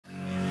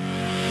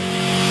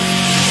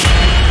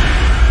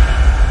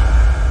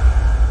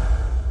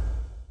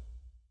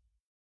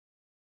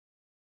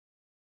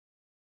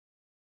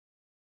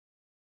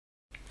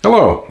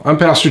I'm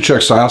Pastor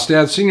Chuck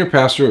Seielstad, Senior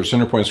Pastor of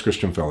Center Points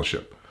Christian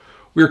Fellowship.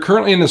 We are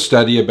currently in a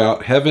study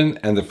about heaven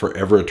and the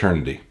forever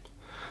eternity.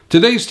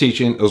 Today's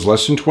teaching is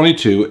Lesson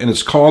 22, and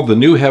it's called The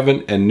New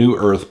Heaven and New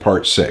Earth,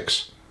 Part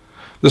 6.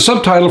 The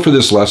subtitle for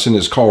this lesson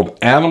is called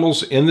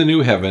Animals in the New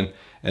Heaven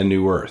and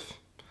New Earth.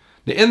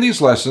 Now, in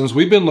these lessons,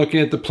 we've been looking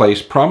at the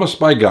place promised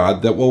by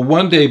God that will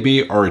one day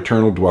be our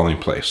eternal dwelling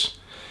place.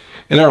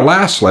 In our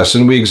last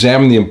lesson, we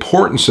examined the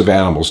importance of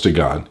animals to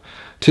God.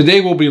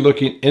 Today we'll be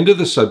looking into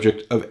the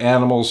subject of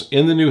animals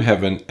in the new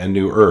heaven and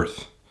new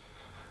earth.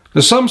 Now,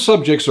 some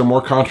subjects are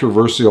more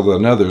controversial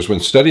than others when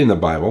studying the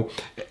Bible,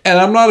 and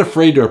I'm not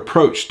afraid to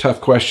approach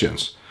tough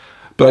questions.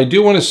 But I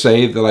do want to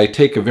say that I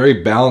take a very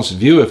balanced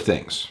view of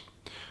things.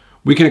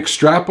 We can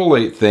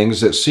extrapolate things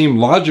that seem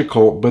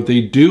logical, but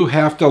they do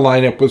have to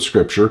line up with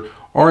Scripture,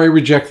 or I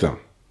reject them.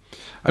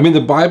 I mean,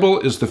 the Bible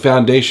is the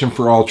foundation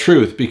for all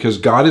truth because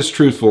God is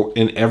truthful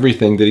in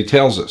everything that He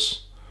tells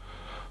us.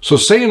 So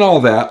saying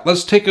all that,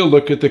 let's take a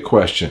look at the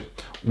question,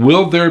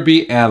 will there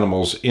be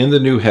animals in the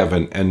new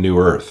heaven and new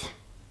earth?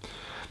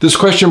 This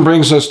question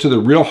brings us to the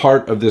real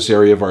heart of this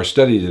area of our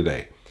study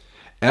today.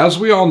 As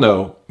we all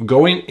know,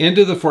 going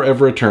into the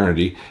forever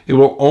eternity, it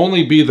will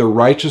only be the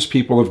righteous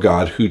people of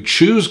God who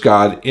choose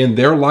God in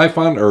their life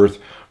on earth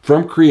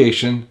from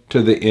creation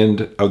to the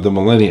end of the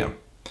millennium.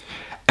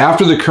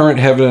 After the current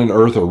heaven and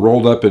earth are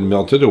rolled up and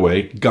melted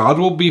away, God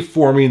will be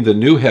forming the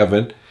new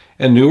heaven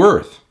and new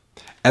earth.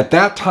 At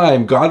that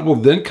time, God will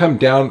then come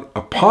down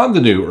upon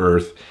the new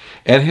earth,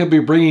 and He'll be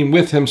bringing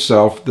with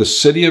Himself the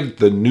city of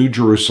the New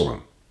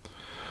Jerusalem.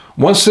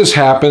 Once this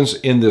happens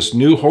in this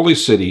new holy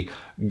city,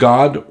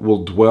 God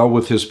will dwell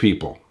with His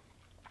people.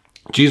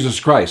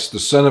 Jesus Christ, the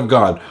Son of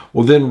God,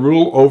 will then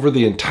rule over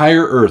the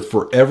entire earth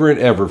forever and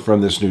ever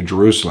from this New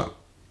Jerusalem.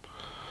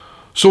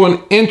 So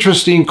an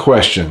interesting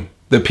question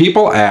that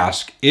people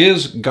ask,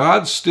 is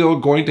God still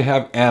going to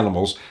have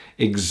animals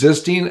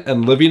existing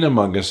and living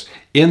among us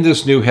in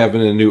this new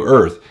heaven and new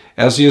earth,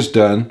 as He has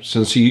done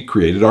since He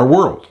created our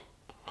world?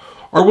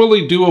 Or will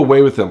He do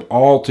away with them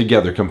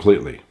altogether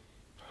completely?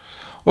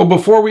 Well,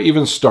 before we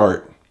even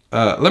start,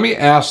 let me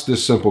ask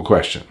this simple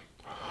question.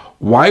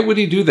 Why would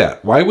He do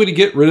that? Why would He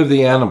get rid of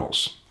the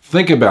animals?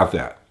 Think about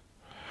that.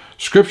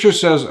 Scripture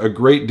says a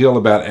great deal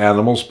about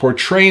animals,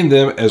 portraying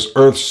them as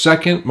Earth's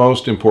second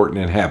most important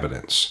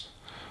inhabitants.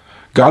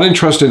 God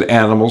entrusted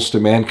animals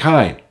to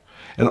mankind.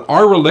 And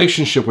our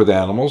relationship with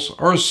animals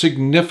are a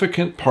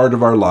significant part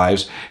of our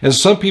lives, and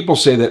some people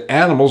say that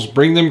animals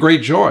bring them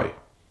great joy.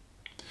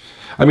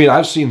 I mean,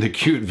 I've seen the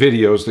cute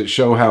videos that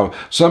show how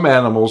some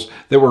animals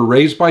that were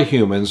raised by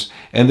humans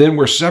and then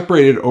were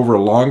separated over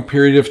a long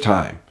period of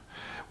time.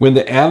 When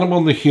the animal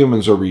and the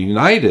humans are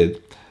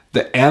reunited,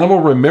 the animal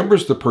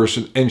remembers the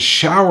person and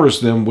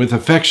showers them with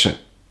affection.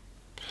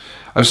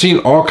 I've seen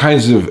all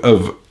kinds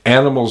of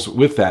animals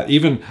with that.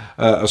 Even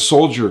a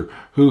soldier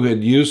who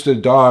had used a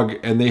dog,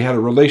 and they had a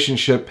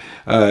relationship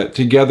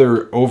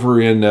together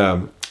over in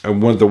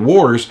one of the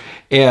wars,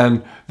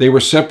 and they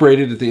were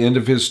separated at the end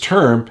of his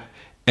term,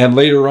 and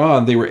later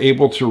on they were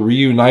able to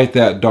reunite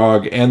that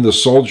dog and the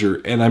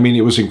soldier, and I mean,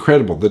 it was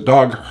incredible. The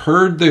dog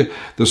heard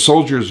the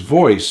soldier's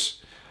voice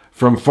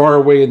from far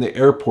away in the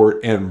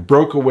airport and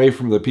broke away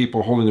from the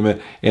people holding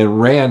him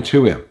and ran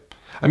to him.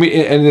 I mean,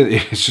 and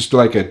it's just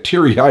like a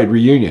teary-eyed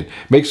reunion.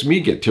 Makes me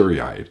get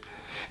teary-eyed.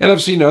 And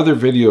I've seen other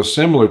videos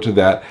similar to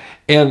that.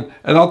 And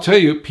I'll tell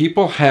you,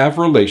 people have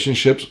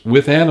relationships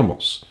with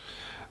animals.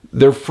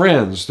 They're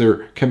friends,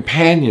 they're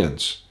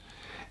companions.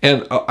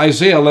 And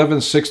Isaiah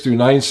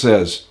 11:6-9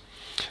 says,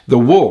 "The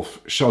wolf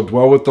shall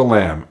dwell with the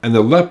lamb, and the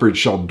leopard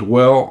shall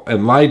dwell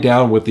and lie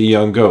down with the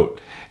young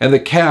goat, and the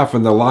calf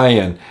and the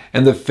lion,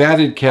 and the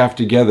fatted calf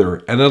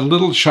together, and a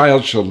little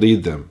child shall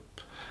lead them.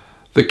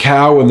 The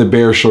cow and the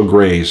bear shall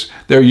graze,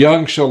 their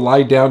young shall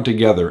lie down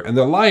together, and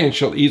the lion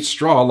shall eat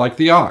straw like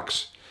the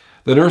ox.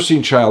 The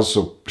nursing child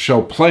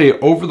shall play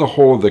over the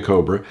hole of the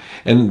cobra,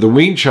 and the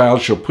weaned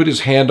child shall put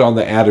his hand on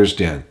the adder's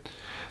den.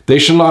 They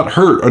shall not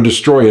hurt or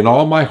destroy in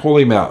all my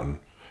holy mountain,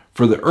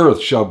 for the earth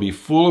shall be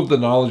full of the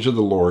knowledge of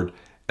the Lord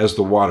as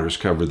the waters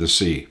cover the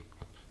sea."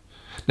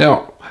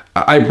 Now,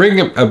 I bring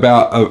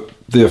about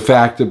the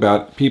fact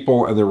about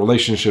people and their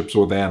relationships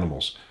with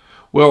animals.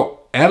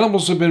 Well,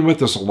 animals have been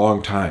with us a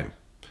long time.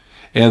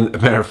 And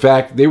as a matter of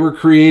fact, they were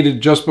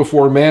created just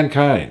before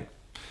mankind.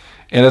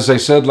 And as I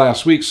said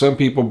last week, some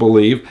people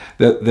believe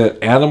that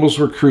animals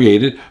were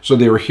created so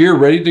they were here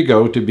ready to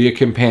go to be a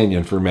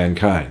companion for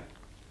mankind.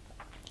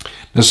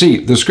 Now see,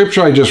 the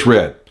scripture I just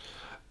read,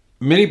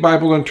 many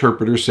Bible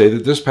interpreters say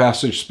that this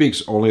passage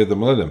speaks only of the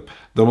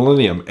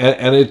millennium,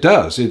 and it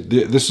does.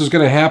 This is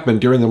going to happen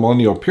during the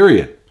millennial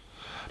period.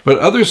 But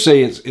others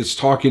say it's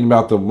talking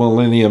about the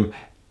millennium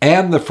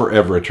and the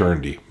forever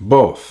eternity,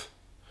 both.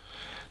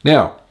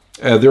 Now,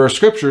 there are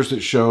scriptures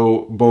that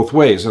show both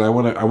ways, and I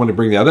want to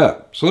bring that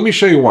up. So let me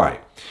show you why.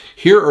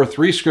 Here are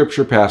 3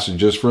 scripture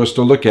passages for us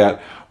to look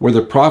at where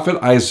the prophet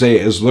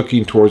Isaiah is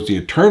looking towards the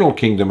eternal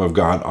kingdom of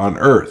God on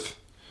earth.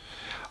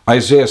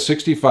 Isaiah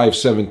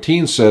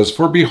 65:17 says,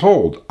 "For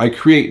behold, I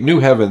create new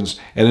heavens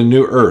and a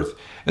new earth,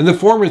 and the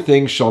former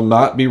things shall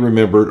not be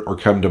remembered or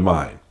come to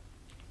mind.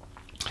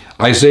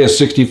 Isaiah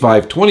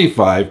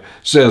 65:25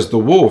 says, the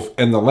wolf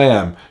and the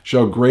lamb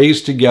shall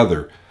graze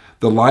together.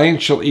 The lion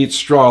shall eat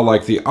straw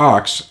like the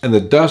ox, and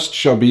the dust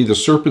shall be the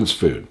serpent's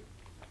food.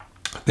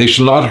 They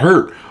shall not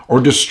hurt or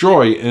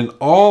destroy in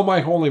all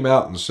my holy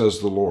mountain, says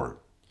the Lord.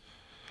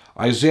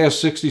 Isaiah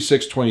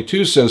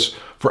 66:22 says,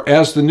 for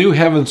as the new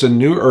heavens and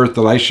new earth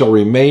that I shall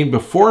remain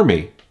before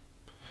me,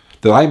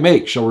 that I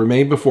make shall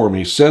remain before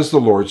me, says the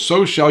Lord,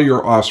 so shall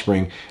your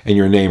offspring and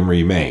your name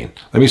remain.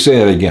 Let me say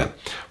that again.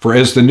 For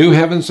as the new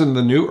heavens and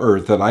the new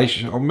earth that I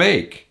shall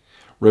make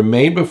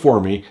remain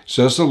before me,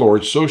 says the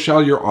Lord, so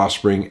shall your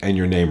offspring and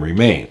your name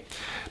remain.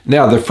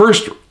 Now, the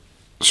first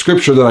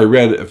scripture that I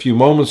read a few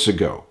moments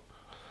ago,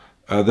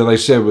 that I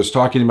said was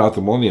talking about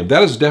the millennium,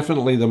 that is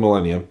definitely the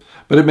millennium,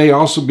 but it may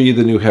also be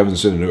the new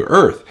heavens and the new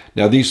earth.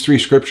 Now, these three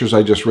scriptures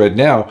I just read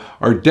now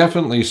are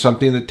definitely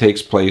something that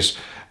takes place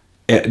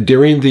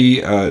during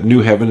the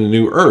new heaven and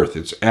new earth.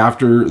 It's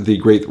after the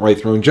great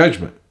white throne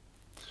judgment.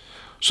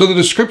 So the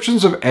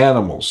descriptions of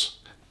animals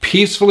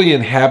peacefully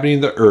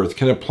inhabiting the earth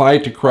can apply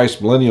to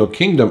Christ's millennial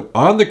kingdom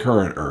on the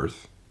current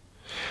earth,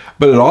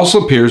 but it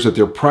also appears that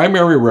their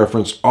primary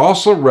reference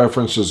also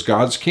references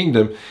God's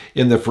kingdom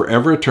in the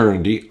forever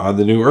eternity on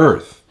the new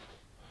earth.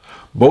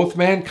 Both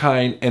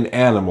mankind and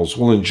animals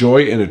will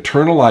enjoy an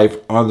eternal life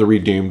on the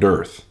redeemed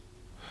earth.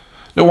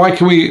 Now, why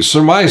can we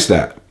surmise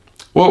that?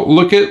 Well,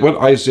 look at what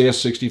Isaiah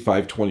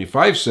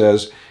 65:25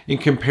 says in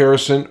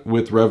comparison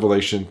with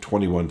Revelation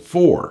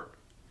 21:4.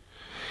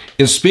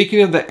 In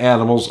speaking of the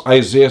animals,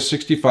 Isaiah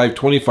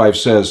 65:25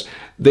 says,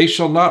 they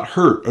shall not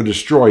hurt or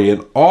destroy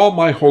in all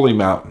my holy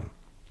mountain.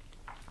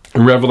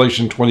 And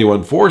Revelation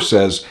 21:4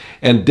 says,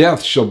 and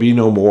death shall be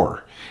no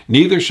more,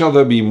 neither shall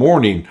there be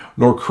mourning,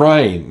 nor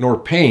crying, nor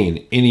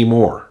pain any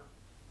more.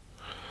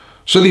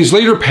 So these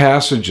later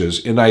passages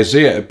in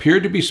Isaiah appear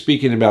to be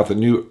speaking about the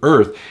new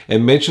earth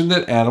and mention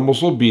that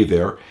animals will be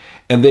there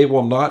and they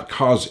will not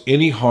cause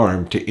any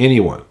harm to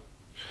anyone.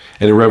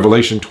 And in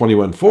Revelation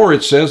 21:4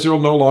 it says there will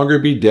no longer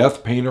be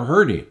death, pain, or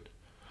hurting.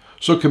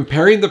 So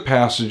comparing the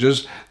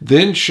passages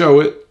then show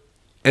it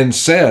and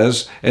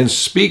says and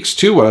speaks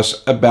to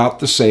us about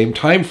the same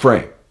time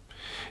frame.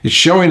 It's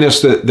showing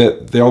us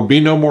that there'll be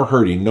no more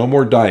hurting, no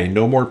more dying,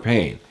 no more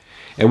pain.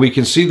 And we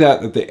can see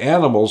that the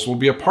animals will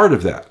be a part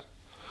of that.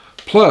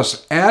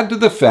 Plus, add to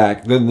the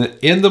fact that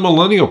in the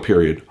millennial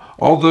period,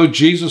 although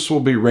Jesus will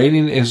be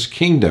reigning in his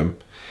kingdom,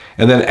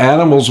 and that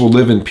animals will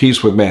live in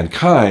peace with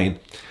mankind,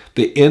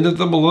 the end of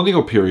the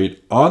millennial period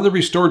on the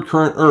restored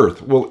current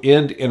earth will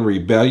end in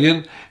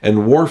rebellion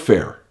and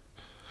warfare.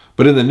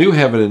 But in the new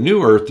heaven and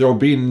new earth, there will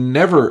be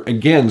never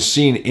again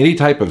seen any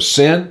type of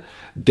sin,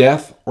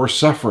 death, or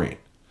suffering.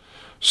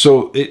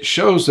 So it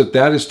shows that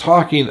that is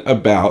talking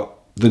about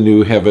the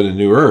new heaven and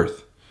new earth.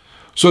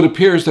 So it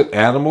appears that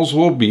animals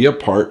will be a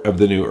part of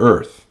the new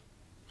earth.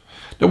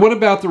 Now, what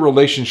about the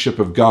relationship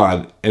of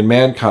God and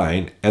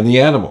mankind and the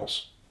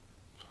animals?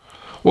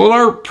 Well, in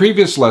our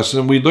previous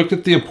lesson, we looked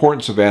at the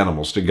importance of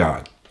animals to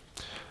God.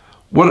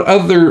 What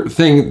other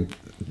thing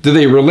do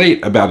they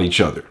relate about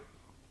each other?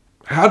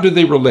 How do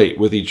they relate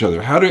with each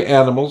other? How do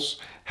animals,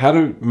 how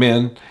do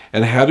men,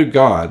 and how do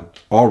God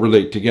all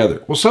relate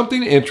together? Well,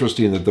 something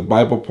interesting that the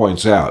Bible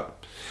points out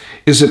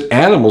is that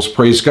animals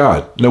praise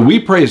God. Now, we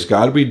praise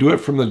God. We do it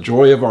from the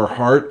joy of our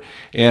heart,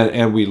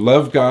 and we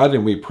love God,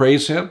 and we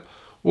praise him.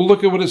 Well,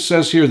 look at what it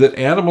says here, that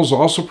animals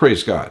also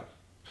praise God.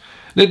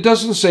 And it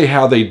doesn't say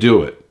how they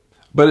do it,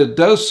 but it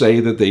does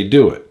say that they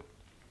do it.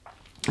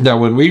 Now,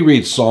 when we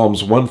read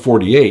Psalms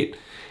 148,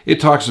 it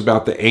talks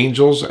about the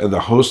angels and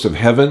the host of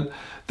heaven,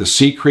 the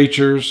sea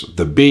creatures,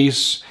 the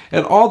beasts,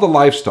 and all the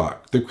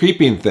livestock, the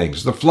creeping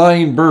things, the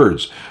flying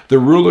birds, the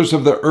rulers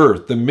of the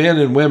earth, the men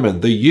and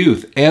women, the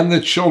youth, and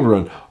the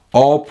children,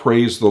 all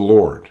praise the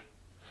Lord.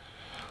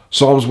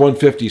 Psalms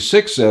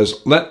 156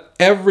 says, let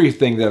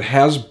everything that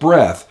has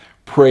breath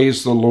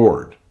praise the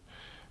Lord.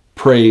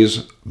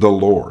 Praise the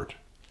Lord.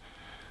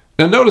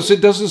 Now notice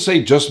it doesn't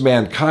say just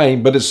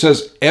mankind, but it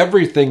says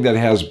everything that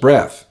has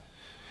breath.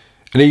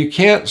 And you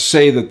can't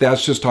say that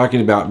that's just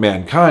talking about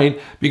mankind,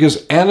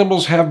 because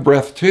animals have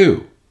breath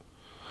too.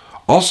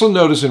 Also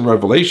notice in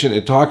Revelation,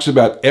 it talks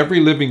about every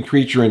living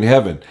creature in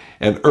heaven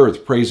and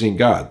earth praising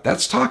God.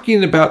 That's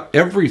talking about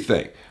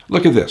everything.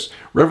 Look at this.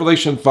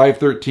 Revelation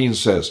 5:13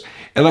 says,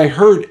 and I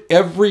heard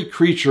every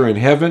creature in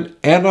heaven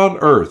and on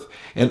earth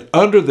and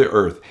under the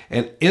earth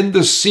and in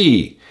the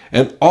sea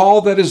and all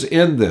that is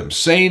in them,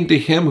 saying to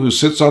him who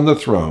sits on the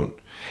throne,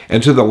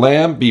 and to the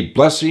Lamb be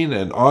blessing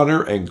and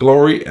honor and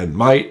glory and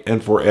might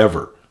and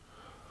forever.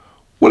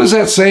 What is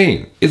that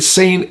saying? It's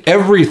saying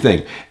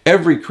everything.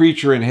 Every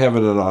creature in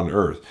heaven and on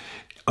earth,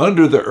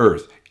 under the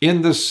earth,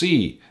 in the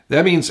sea.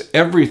 That means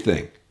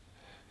everything.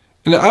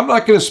 And I'm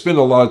not going to spend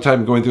a lot of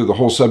time going through the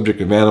whole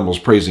subject of animals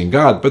praising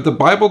God, but the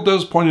Bible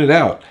does point it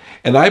out.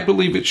 And I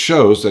believe it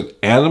shows that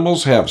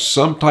animals have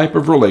some type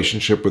of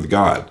relationship with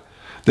God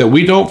that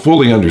we don't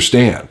fully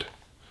understand.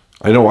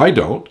 I know I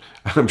don't.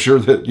 I'm sure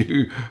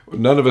that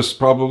none of us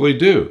probably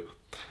do.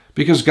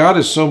 because God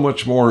is so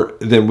much more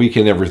than we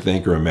can ever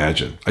think or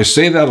imagine. I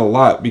say that a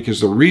lot because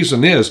the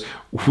reason is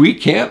we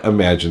can't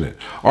imagine it.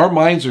 Our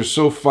minds are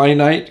so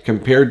finite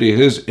compared to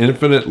his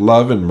infinite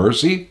love and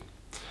mercy.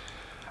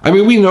 I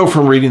mean, we know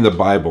from reading the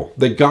Bible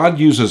that God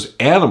uses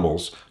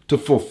animals to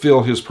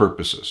fulfill his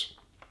purposes.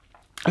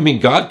 I mean,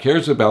 God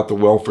cares about the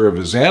welfare of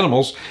his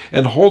animals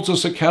and holds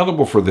us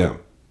accountable for them.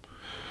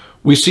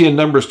 We see in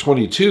Numbers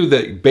 22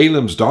 that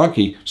Balaam's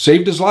donkey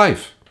saved his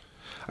life.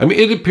 I mean,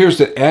 it appears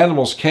that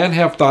animals can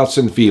have thoughts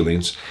and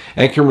feelings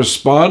and can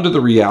respond to the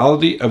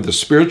reality of the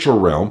spiritual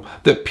realm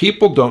that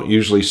people don't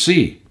usually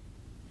see.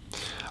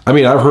 I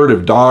mean, I've heard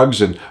of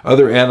dogs and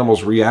other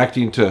animals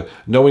reacting to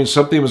knowing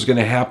something was going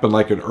to happen,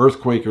 like an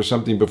earthquake or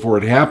something, before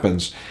it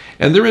happens.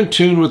 And they're in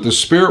tune with the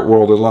spirit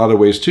world in a lot of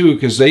ways too,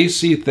 because they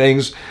see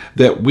things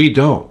that we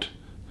don't.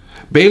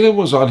 Balaam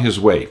was on his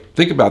way.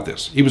 Think about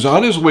this. He was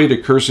on his way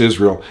to curse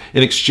Israel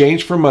in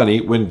exchange for money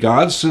when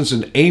God sends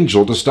an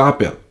angel to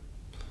stop him.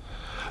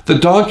 The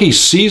donkey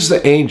sees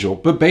the angel,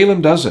 but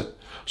Balaam doesn't.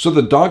 So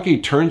the donkey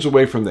turns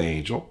away from the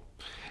angel,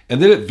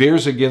 and then it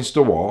veers against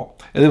a wall,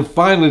 and then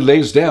finally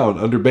lays down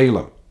under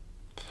Balaam.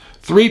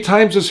 3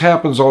 times this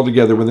happens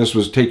altogether when this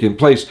was taking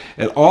place,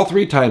 and all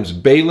 3 times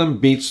Balaam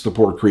beats the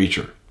poor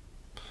creature.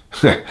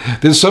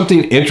 Then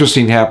something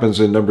interesting happens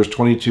in Numbers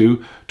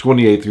 22,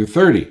 28 through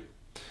 30.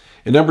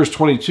 In Numbers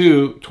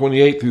 22,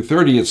 28 through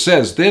 30, it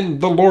says, "Then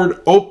the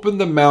Lord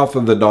opened the mouth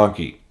of the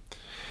donkey.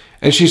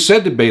 And she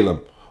said to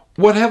Balaam,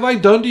 'What have I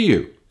done to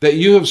you, that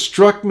you have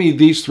struck me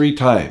these 3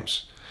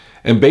 times?'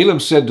 And Balaam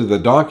said to the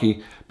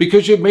donkey,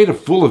 'Because you have made a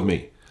fool of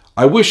me.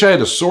 I wish I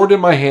had a sword in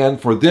my hand,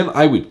 for then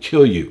I would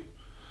kill you.'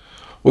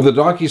 Well, the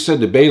donkey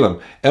said to Balaam,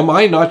 'Am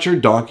I not your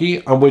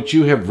donkey on which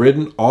you have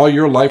ridden all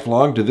your life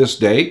long to this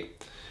day?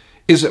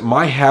 Is it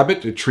my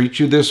habit to treat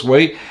you this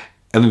way?'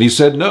 And then he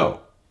said no.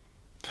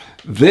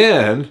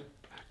 Then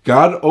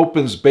God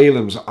opens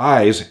Balaam's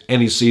eyes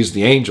and he sees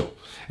the angel.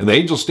 And the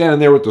angel standing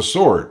there with the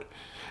sword.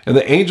 And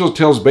the angel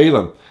tells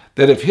Balaam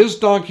that if his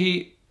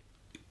donkey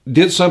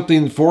did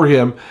something for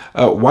him,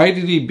 why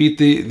did he beat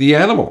the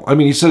animal? I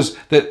mean, he says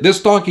that this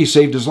donkey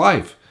saved his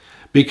life.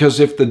 Because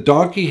if the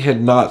donkey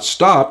had not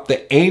stopped,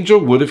 the angel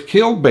would have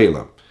killed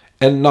Balaam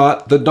and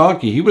not the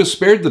donkey. He would have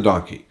spared the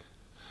donkey.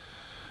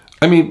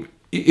 I mean,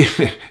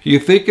 you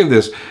think of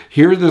this.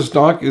 Here this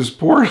donkey, this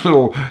poor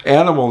little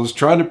animal is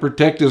trying to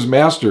protect his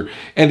master,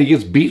 and he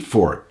gets beat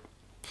for it.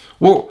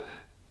 Well,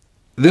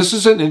 this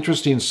is an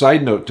interesting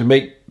side note to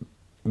make,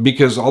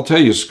 because I'll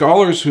tell you,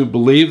 scholars who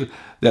believe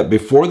that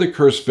before the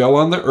curse fell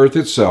on the earth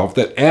itself,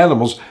 that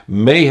animals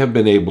may have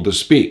been able to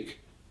speak.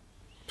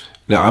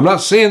 Now, I'm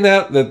not saying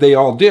that they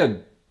all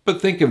did,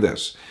 but think of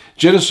this.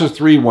 Genesis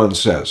 3:1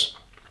 says,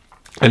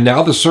 "And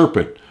now the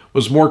serpent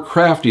was more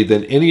crafty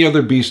than any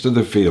other beast of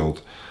the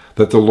field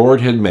that the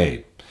Lord had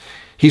made.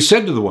 He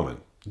said to the woman,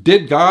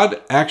 'Did God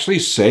actually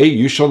say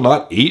you shall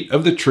not eat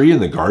of the tree in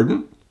the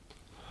garden?'"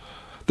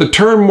 The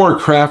term more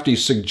crafty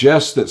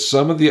suggests that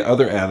some of the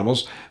other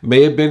animals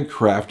may have been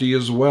crafty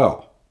as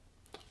well.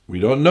 We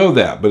don't know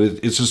that, but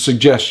it's a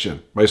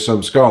suggestion by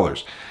some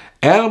scholars.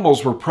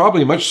 Animals were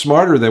probably much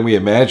smarter than we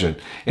imagine,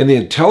 and the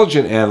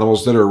intelligent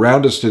animals that are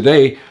around us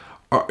today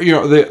are,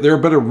 they're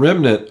but a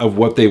remnant of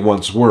what they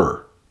once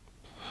were.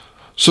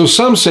 So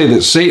some say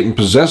that Satan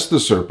possessed the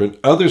serpent,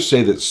 others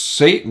say that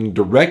Satan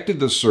directed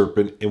the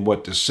serpent in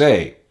what to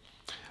say.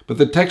 But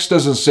the text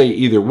doesn't say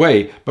either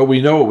way, but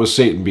we know it was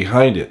Satan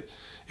behind it.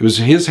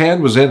 His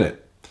hand was in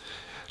it.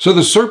 So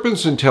the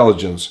serpent's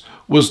intelligence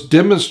was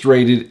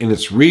demonstrated in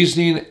its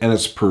reasoning and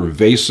its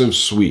pervasive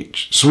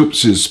speech.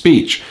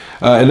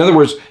 In other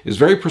words, is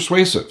very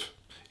persuasive.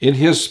 In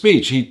his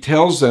speech, he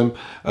tells them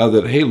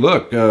that, hey,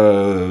 look,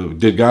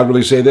 did God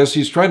really say this?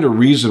 He's trying to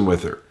reason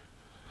with her.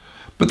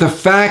 But the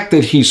fact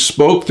that he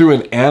spoke through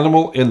an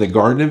animal in the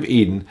Garden of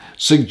Eden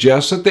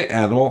suggests that the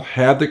animal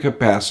had the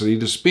capacity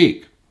to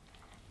speak.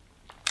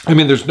 I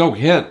mean, there's no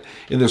hint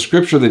in the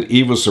scripture that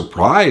Eve was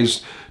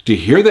surprised to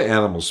hear the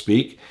animal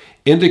speak,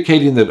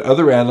 indicating that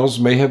other animals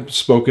may have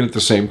spoken at the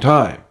same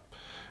time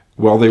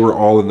while they were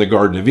all in the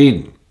Garden of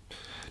Eden.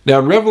 Now,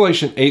 in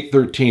Revelation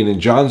 8:13, in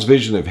John's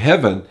vision of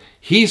heaven,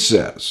 he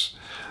says,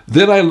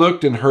 "Then I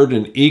looked and heard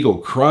an eagle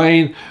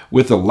crying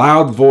with a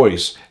loud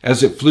voice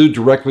as it flew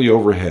directly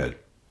overhead.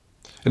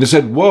 And it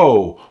said,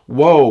 'Woe,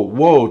 woe,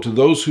 woe to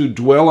those who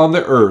dwell on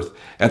the earth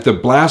at the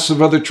blast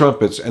of other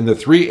trumpets, and the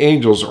 3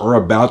 angels are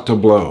about to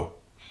blow.'"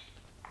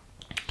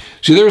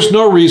 See, there is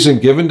no reason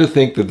given to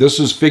think that this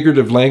is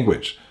figurative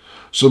language.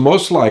 So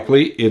most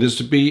likely it is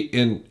to be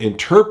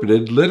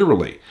interpreted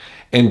literally.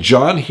 And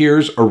John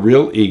hears a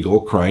real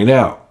eagle crying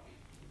out.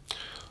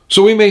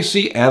 So we may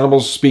see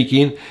animals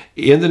speaking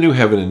in the new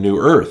heaven and new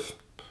earth.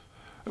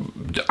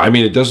 I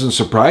mean, it doesn't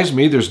surprise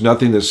me. There's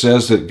nothing that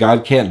says that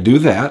God can't do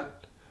that.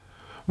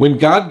 When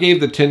God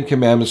gave the 10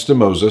 Commandments to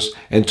Moses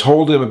and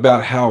told him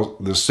about how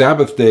the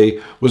Sabbath day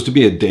was to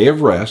be a day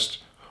of rest,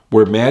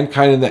 where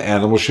mankind and the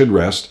animals should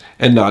rest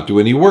and not do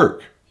any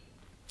work.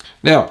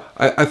 Now,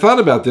 I thought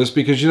about this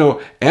because,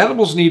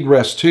 animals need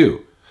rest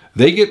too.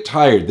 They get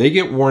tired. They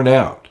get worn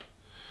out.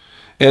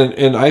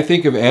 And I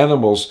think of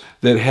animals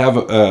that have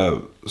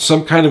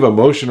some kind of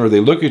emotion, or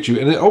they look at you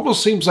and it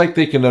almost seems like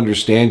they can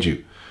understand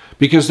you,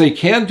 because they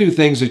can do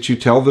things that you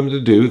tell them to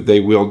do, they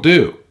will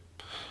do.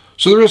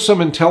 So there is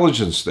some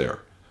intelligence there.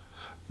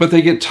 But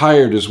they get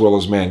tired as well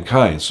as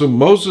mankind. So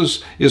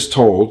Moses is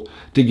told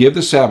to give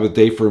the Sabbath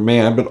day for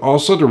man, but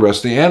also to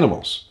rest the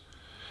animals.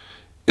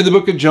 In the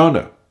book of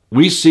Jonah,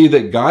 we see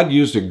that God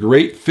used a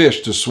great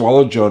fish to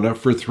swallow Jonah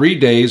for 3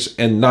 days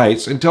and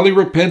nights until he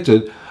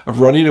repented of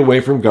running away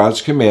from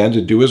God's command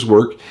to do his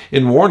work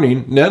in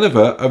warning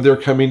Nineveh of their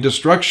coming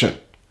destruction.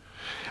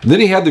 And then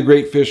he had the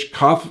great fish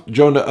cough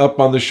Jonah up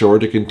on the shore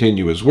to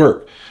continue his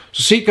work.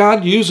 So see,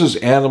 God uses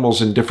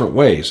animals in different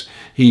ways.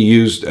 He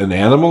used an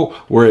animal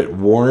where it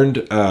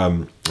warned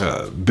Balaam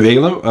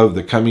of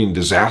the coming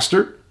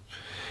disaster.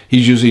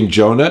 He's using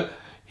Jonah.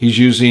 He's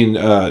using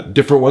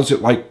different ones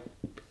that, like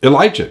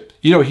Elijah.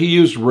 You know, he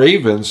used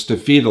ravens to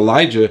feed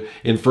Elijah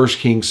in 1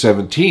 Kings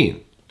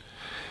 17.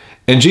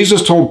 And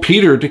Jesus told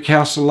Peter to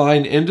cast a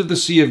line into the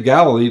Sea of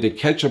Galilee to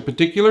catch a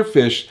particular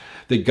fish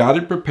that God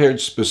had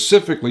prepared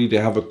specifically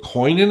to have a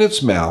coin in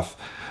its mouth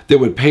that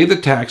would pay the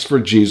tax for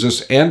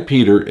Jesus and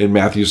Peter in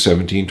Matthew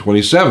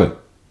 17:27.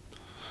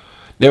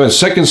 Now in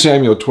 2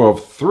 Samuel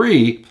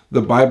 12:3,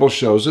 the Bible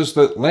shows us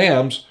that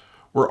lambs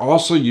were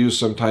also used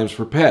sometimes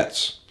for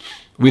pets.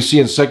 We see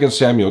in 2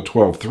 Samuel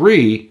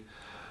 12:3,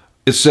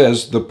 it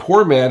says, "The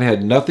poor man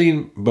had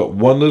nothing but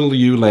one little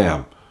ewe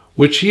lamb,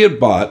 which he had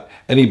bought,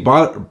 and he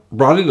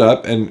brought it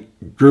up and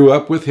grew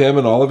up with him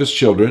and all of his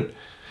children.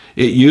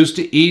 It used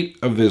to eat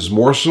of his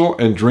morsel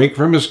and drink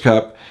from his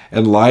cup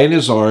and lie in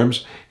his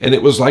arms, and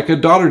it was like a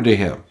daughter to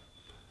him."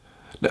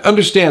 Now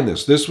understand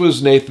this. This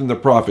was Nathan the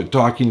prophet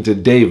talking to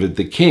David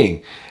the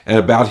king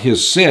about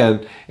his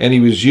sin, and he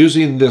was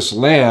using this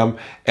lamb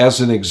as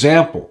an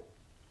example.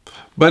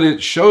 But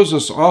it shows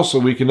us also,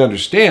 we can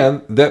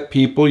understand that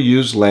people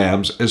use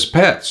lambs as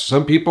pets.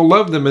 Some people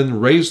love them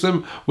and raise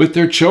them with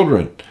their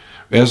children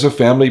as a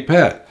family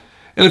pet.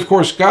 And of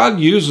course, God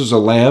uses a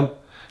lamb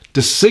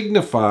to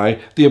signify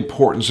the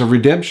importance of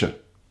redemption.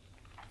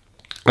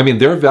 I mean,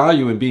 their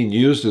value in being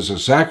used as a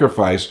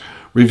sacrifice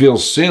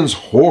reveals sin's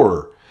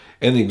horror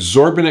and the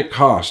exorbitant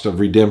cost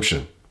of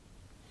redemption.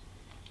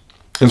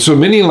 And so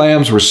many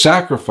lambs were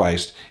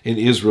sacrificed in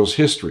Israel's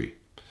history.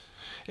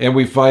 And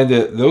we find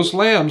that those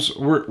lambs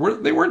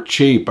they weren't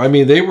cheap. I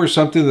mean, they were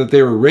something that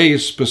they were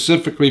raised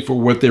specifically for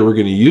what they were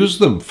going to use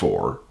them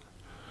for.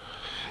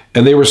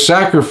 And they were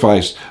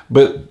sacrificed,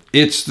 but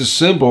it's the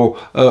symbol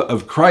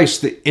of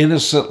Christ, the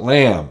innocent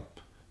lamb,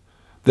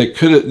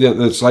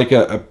 that's like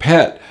a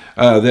pet.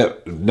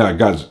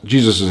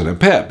 Jesus isn't a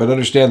pet, but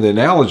understand the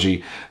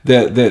analogy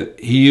that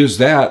he used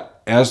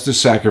that as the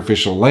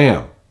sacrificial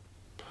lamb.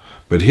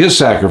 But his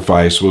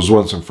sacrifice was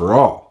once and for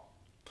all.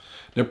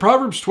 Now,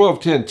 Proverbs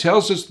 12:10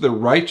 tells us the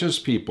righteous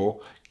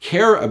people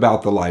care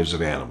about the lives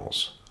of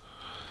animals.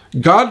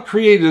 God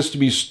created us to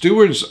be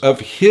stewards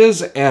of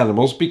his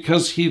animals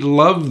because he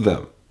loved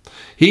them.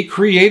 He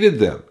created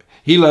them.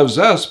 He loves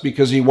us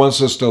because he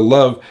wants us to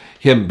love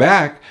him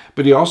back,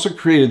 but he also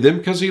created them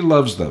because he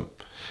loves them.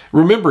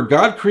 Remember,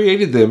 God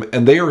created them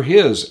and they are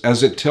his,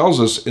 as it tells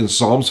us in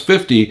Psalms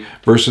 50,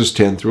 verses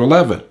 10 through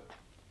 11.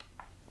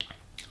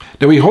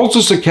 Now, he holds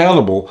us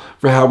accountable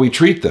for how we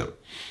treat them.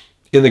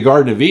 In the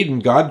Garden of Eden,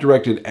 God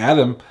directed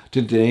Adam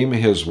to name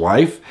his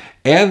wife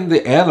and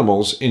the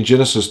animals in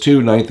Genesis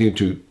 2:19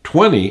 to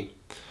 20,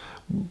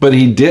 but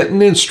he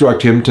didn't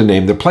instruct him to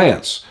name the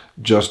plants,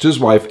 just his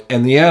wife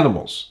and the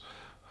animals.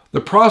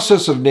 The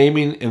process of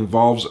naming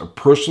involves a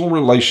personal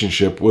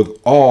relationship with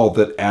all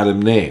that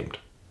Adam named.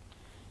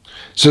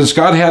 Since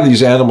God had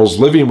these animals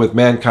living with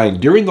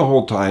mankind during the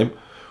whole time,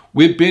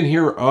 we've been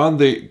here on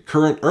the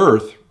current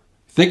earth,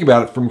 think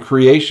about it, from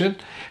creation,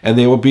 and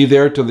they will be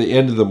there till the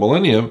end of the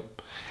millennium,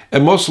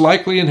 and most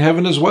likely in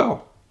heaven as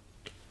well.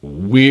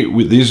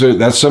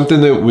 That's something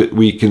that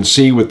we can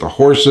see with the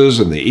horses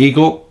and the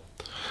eagle.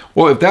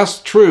 Well, if that's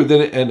true,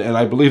 then and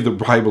I believe the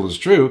Bible is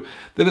true,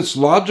 then it's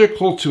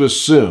logical to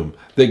assume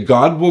that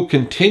God will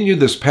continue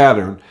this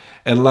pattern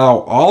and allow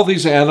all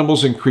these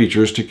animals and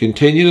creatures to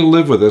continue to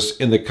live with us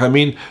in the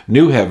coming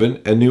new heaven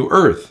and new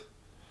earth.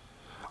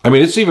 I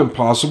mean, it's even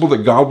possible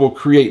that God will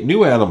create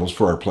new animals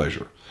for our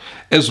pleasure,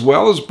 as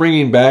well as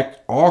bringing back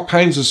all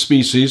kinds of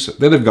species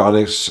that have gone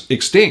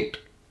extinct.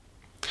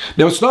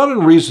 Now, it's not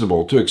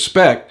unreasonable to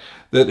expect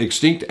that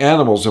extinct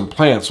animals and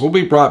plants will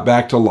be brought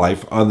back to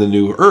life on the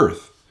new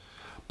earth.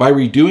 By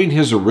redoing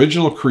his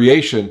original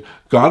creation,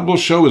 God will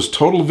show his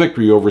total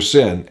victory over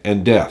sin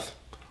and death.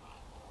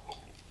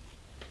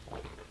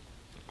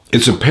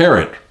 It's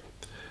apparent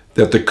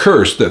that the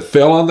curse that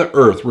fell on the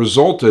earth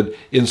resulted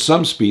in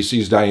some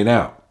species dying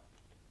out.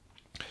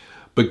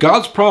 But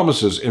God's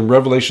promises in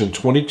Revelation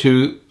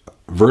 22,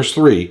 verse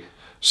 3,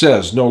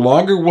 says, "No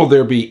longer will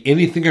there be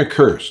anything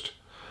accursed,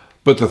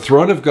 but the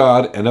throne of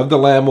God and of the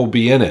Lamb will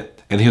be in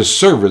it, and his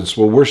servants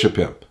will worship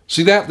him."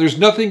 See that? There's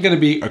nothing going to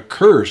be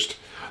accursed.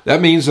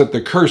 That means that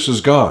the curse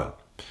is gone.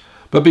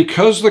 But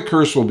because the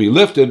curse will be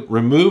lifted,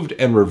 removed,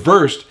 and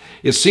reversed,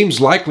 it seems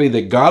likely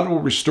that God will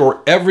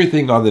restore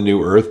everything on the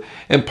new earth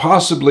and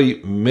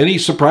possibly many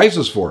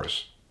surprises for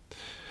us.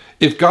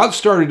 If God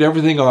started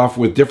everything off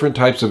with different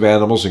types of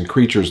animals and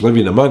creatures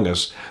living among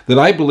us, then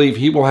I believe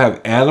He will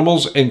have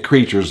animals and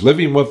creatures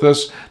living with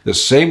us the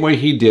same way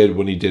He did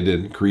when He did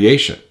in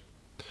creation.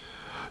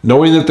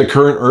 Knowing that the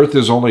current earth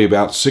is only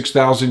about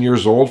 6,000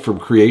 years old from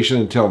creation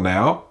until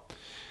now,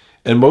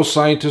 and most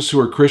scientists who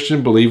are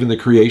Christian believe in the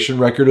creation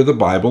record of the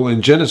Bible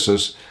in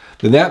Genesis,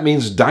 then that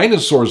means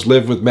dinosaurs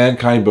lived with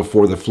mankind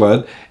before the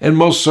flood and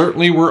most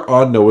certainly were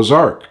on Noah's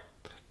Ark.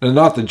 And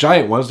not the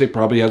giant ones, they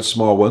probably had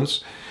small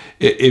ones.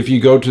 If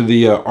you go to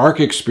the Ark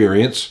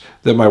experience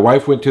that my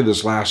wife went to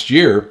this last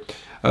year,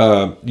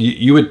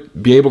 you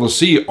would be able to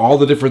see all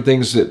the different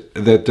things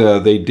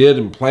that they did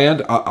and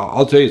planned.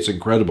 I'll tell you, it's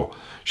incredible.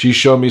 She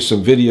showed me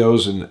some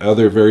videos and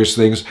other various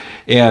things,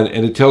 and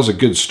it tells a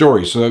good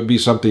story. So that would be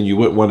something you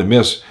wouldn't want to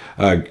miss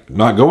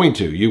not going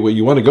to.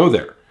 You want to go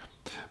there.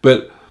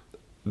 But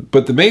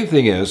the main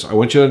thing is, I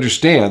want you to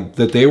understand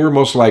that they were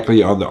most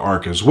likely on the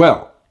ark as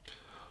well.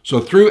 So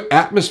through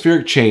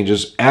atmospheric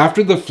changes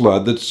after the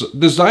flood,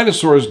 the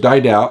dinosaurs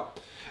died out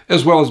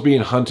as well as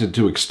being hunted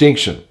to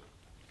extinction.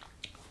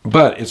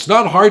 But it's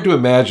not hard to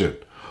imagine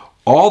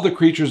all the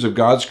creatures of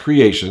God's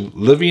creation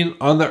living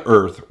on the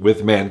earth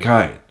with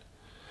mankind.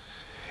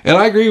 And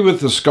I agree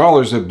with the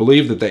scholars that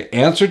believe that the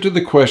answer to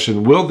the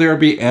question, will there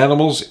be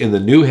animals in the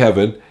new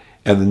heaven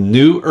and the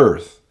new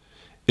earth,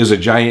 is a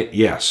giant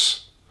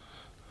yes.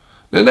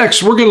 Now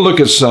next, we're going to look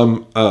at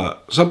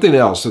something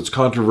else that's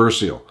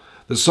controversial,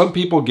 that some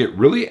people get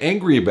really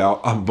angry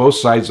about on both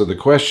sides of the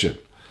question.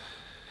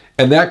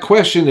 And that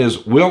question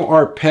is, will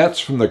our pets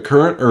from the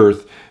current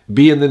earth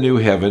be in the new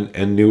heaven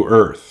and new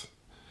earth?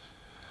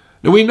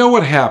 Now we know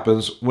what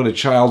happens when a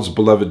child's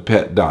beloved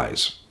pet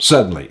dies,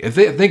 suddenly.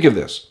 Think of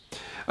this.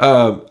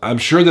 I'm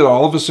sure that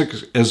all of us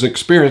has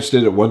experienced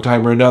it at one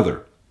time or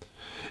another.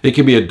 It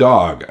can be a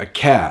dog, a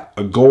cat,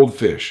 a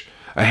goldfish,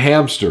 a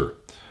hamster,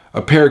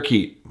 a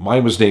parakeet.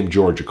 Mine was named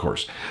George, of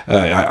course.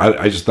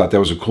 I just thought that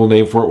was a cool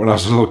name for it when I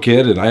was a little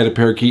kid, and I had a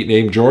parakeet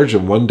named George,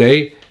 and one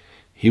day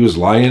he was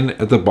lying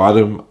at the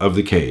bottom of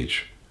the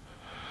cage.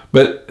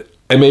 But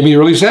it made me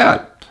really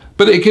sad.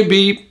 But it could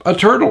be a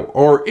turtle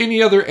or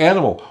any other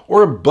animal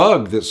or a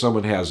bug that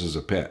someone has as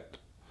a pet.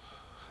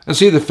 And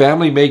see, the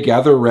family may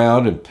gather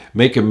around and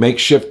make a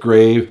makeshift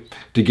grave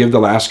to give the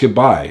last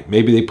goodbye.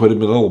 Maybe they put him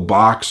in a little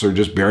box or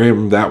just bury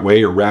him that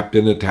way or wrapped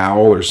in a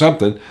towel or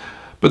something.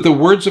 But the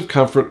words of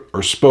comfort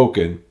are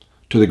spoken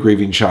to the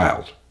grieving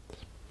child.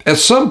 At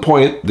some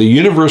point, the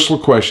universal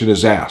question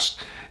is asked,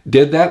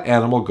 did that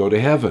animal go to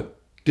heaven?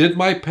 Did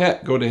my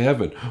pet go to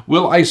heaven?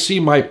 Will I see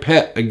my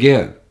pet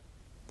again?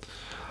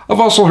 I've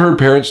also heard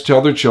parents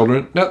tell their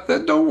children,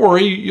 don't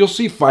worry, you'll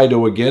see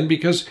Fido again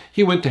because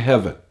he went to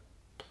heaven.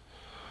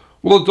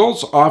 Well,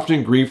 adults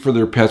often grieve for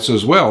their pets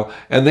as well,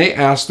 and they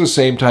ask the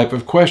same type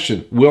of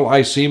question, will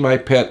I see my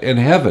pet in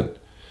heaven?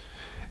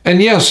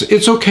 And yes,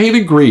 it's okay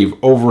to grieve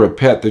over a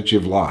pet that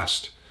you've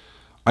lost.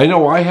 I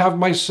know I have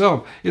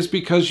myself. It's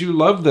because you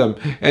love them,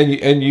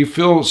 and you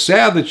feel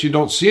sad that you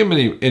don't see them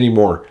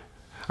anymore.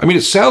 I mean,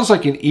 it sounds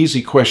like an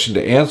easy question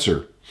to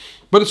answer,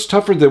 but it's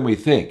tougher than we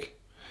think.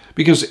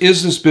 Because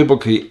is this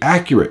biblically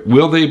accurate?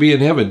 Will they be in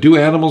heaven? Do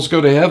animals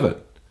go to heaven?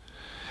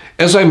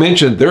 As I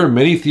mentioned, there are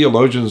many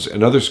theologians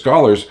and other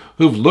scholars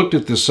who've looked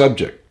at this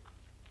subject.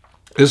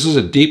 This is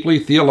a deeply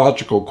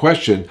theological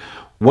question,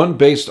 one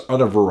based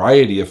on a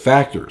variety of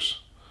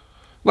factors.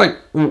 Like,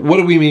 what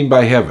do we mean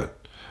by heaven?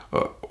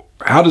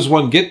 How does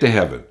one get to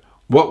heaven?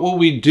 What will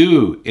we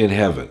do in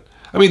heaven?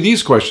 I mean,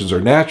 these questions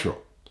are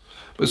natural.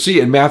 But see,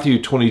 in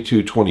Matthew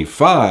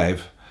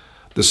 22:25,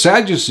 the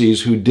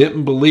Sadducees who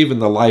didn't believe in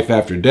the life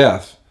after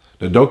death,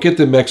 now don't get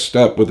them mixed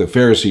up with the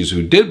Pharisees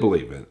who did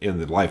believe in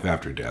the life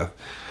after death,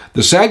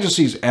 the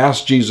Sadducees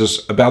asked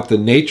Jesus about the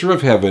nature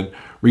of heaven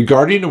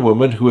regarding a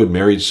woman who had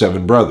married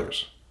 7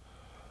 brothers.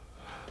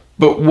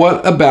 But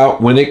what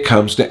about when it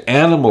comes to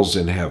animals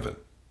in heaven?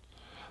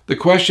 The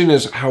question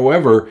is,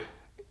 however,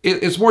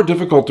 it's more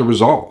difficult to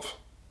resolve.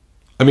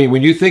 I mean,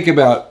 when you think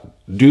about,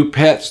 do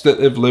pets that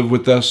have lived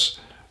with us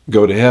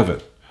go to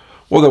heaven?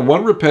 Well, the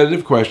one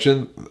repetitive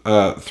question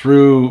I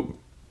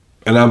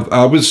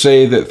would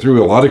say that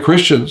through a lot of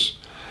Christians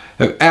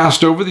have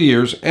asked over the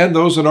years, and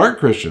those that aren't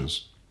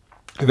Christians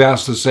have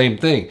asked the same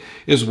thing,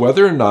 is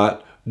whether or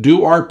not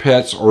do our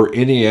pets or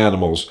any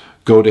animals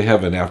go to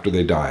heaven after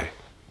they die.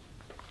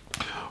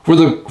 For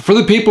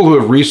the people who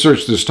have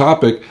researched this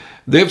topic,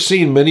 they've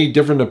seen many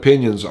different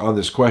opinions on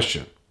this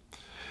question.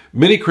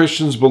 Many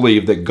Christians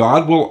believe that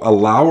God will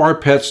allow our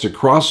pets to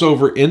cross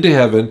over into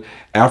heaven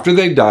after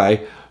they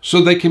die so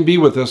they can be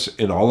with us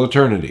in all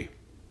eternity.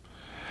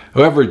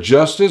 However,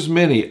 just as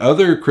many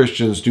other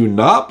Christians do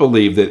not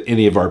believe that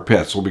any of our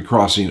pets will be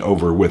crossing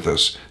over with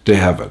us to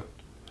heaven.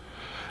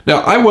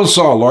 Now, I once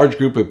saw a large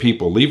group of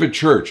people leave a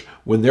church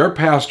when their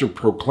pastor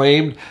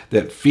proclaimed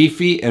that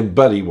Fifi and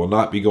Buddy will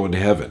not be going to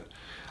heaven.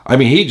 I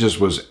mean, he just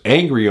was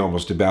angry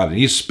almost about it.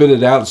 He spit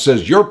it out and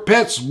says, your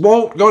pets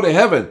won't go to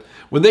heaven.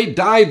 When they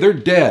die, they're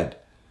dead.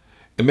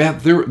 And man,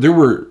 there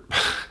were,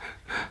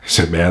 I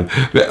said, man,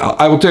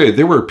 I will tell you,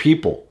 there were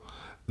people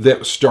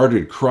that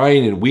started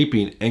crying and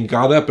weeping and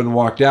got up and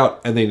walked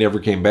out, and they never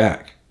came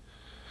back.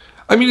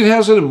 I mean, it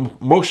has an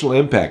emotional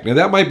impact. Now,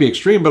 that might be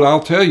extreme, but I'll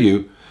tell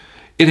you,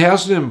 it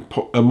has an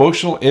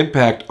emotional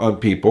impact on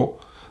people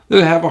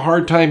that have a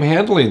hard time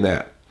handling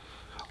that.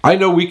 I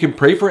know we can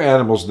pray for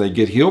animals and they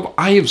get healed.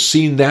 I have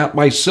seen that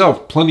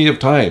myself plenty of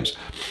times.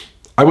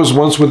 I was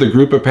once with a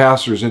group of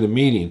pastors in a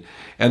meeting,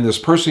 and this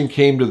person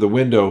came to the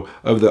window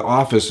of the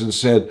office and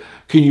said,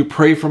 "Can you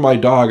pray for my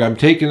dog? I'm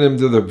taking him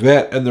to the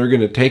vet, and they're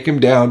going to take him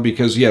down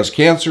because he has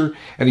cancer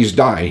and he's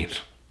dying."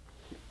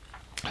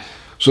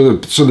 So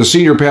the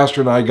senior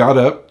pastor and I got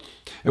up,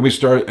 and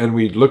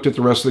we looked at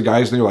the rest of the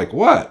guys, and they were like,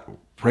 "What?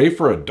 Pray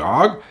for a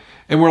dog?"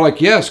 And we're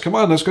like, "Yes, come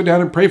on, let's go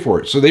down and pray for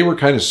it." So they were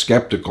kind of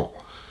skeptical.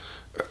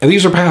 And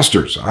these are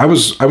pastors. I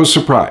was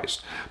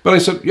surprised. But I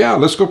said, "Yeah,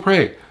 let's go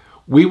pray."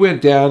 We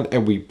went down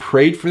and we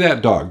prayed for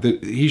that dog.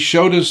 He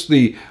showed us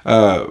the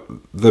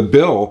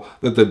bill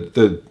that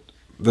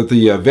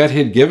the vet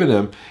had given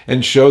him,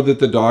 and showed that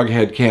the dog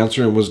had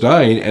cancer and was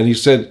dying. And he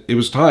said it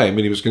was time,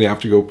 and he was going to have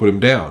to go put him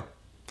down.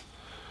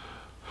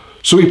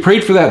 So we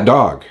prayed for that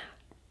dog,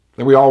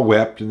 and we all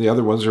wept. And the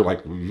other ones are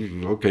like,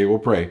 "Okay, we'll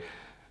pray."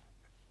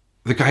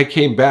 The guy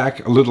came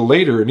back a little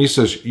later, and he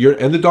says,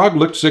 and the dog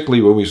looked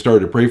sickly when we started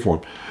to pray for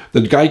him.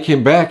 The guy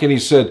came back and he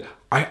said,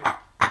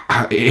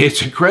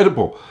 "It's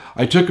incredible.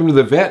 I took him to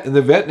the vet, and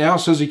the vet now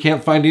says he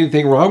can't find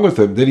anything wrong with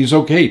him, that he's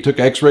okay. He took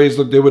x-rays,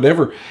 looked at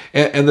whatever,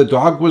 and the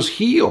dog was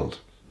healed."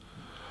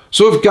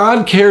 So if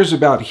God cares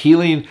about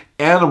healing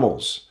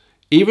animals,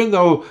 even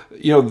though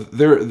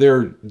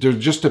they're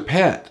just a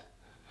pet,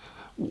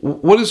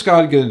 what is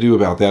God going to do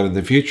about that in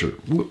the future?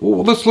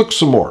 Well, let's look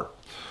some more.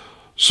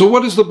 So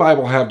what does the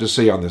Bible have to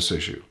say on this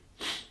issue?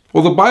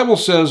 Well, the Bible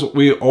says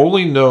we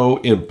only know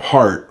in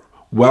part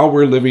while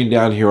we're living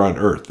down here on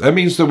earth. That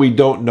means that we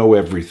don't know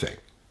everything.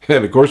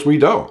 And of course we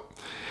don't.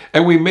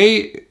 And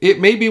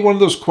it may be one of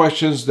those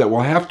questions that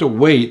we'll have to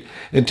wait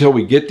until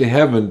we get to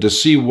heaven to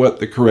see what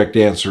the correct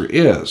answer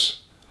is.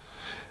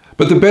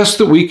 But the best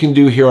that we can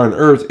do here on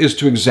earth is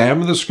to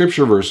examine the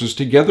scripture verses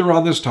together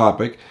on this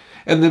topic,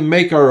 and then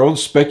make our own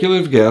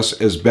speculative guess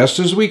as best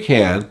as we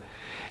can,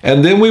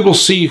 and then we will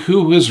see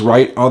who is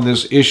right on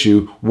this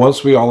issue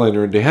once we all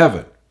enter into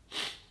heaven.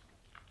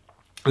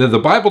 Now, the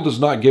Bible does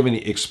not give any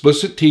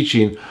explicit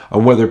teaching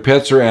on whether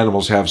pets or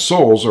animals have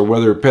souls, or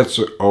whether pets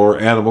or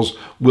animals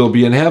will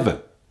be in heaven.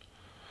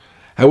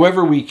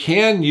 However, we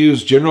can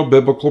use general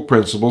biblical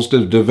principles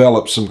to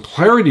develop some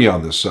clarity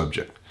on this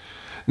subject.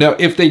 Now,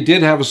 if they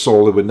did have a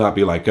soul, it would not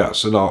be like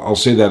us, and I'll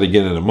say that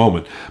again in a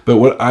moment. But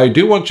what I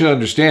do want you to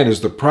understand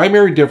is the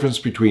primary difference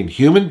between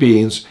human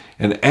beings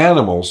and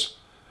animals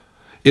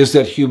is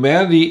that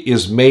humanity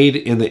is made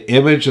in the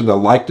image and the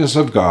likeness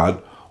of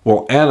God,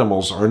 while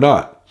animals are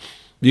not.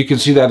 You can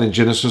see that in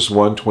Genesis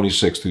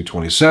 1:26 through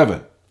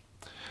 27.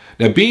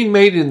 Now, being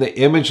made in the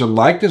image and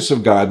likeness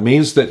of God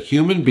means that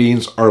human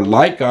beings are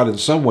like God in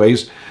some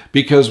ways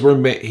because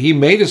He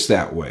made us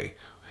that way.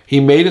 He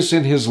made us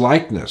in His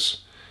likeness.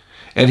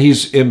 And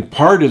He's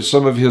imparted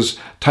some of His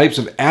types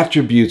of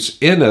attributes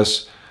in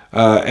us.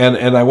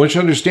 And I want you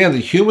to understand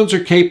that humans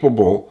are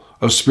capable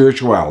of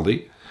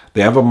spirituality.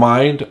 They have a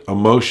mind,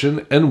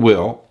 emotion, and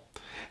will,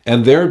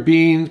 and their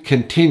being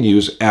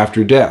continues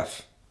after death.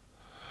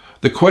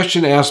 The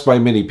question asked by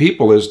many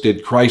people is,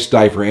 did Christ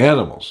die for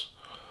animals?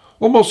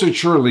 Well, most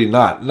assuredly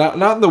not.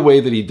 Not in the way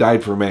that He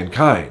died for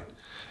mankind.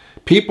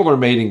 People are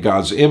made in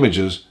God's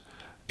images,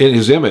 in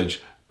His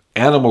image.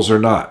 Animals are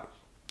not.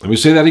 Let me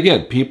say that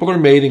again. People are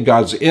made in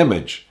God's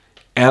image.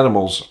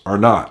 Animals are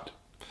not.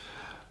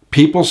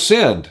 People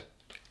sinned.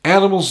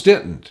 Animals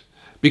didn't.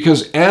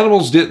 Because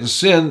animals didn't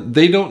sin,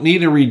 they don't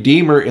need a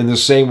redeemer in the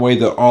same way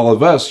that all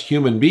of us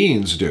human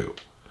beings do.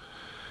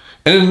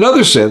 And in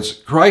another sense,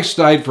 Christ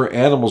died for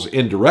animals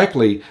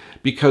indirectly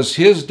because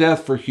His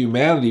death for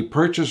humanity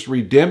purchased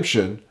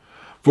redemption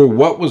for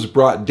what was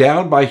brought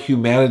down by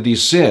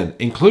humanity's sin,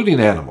 including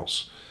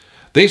animals.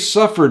 They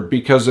suffered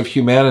because of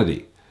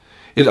humanity.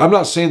 I'm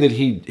not saying that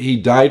he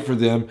died for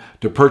them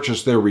to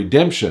purchase their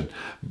redemption,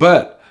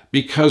 but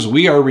because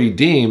we are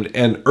redeemed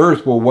and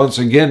earth will once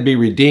again be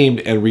redeemed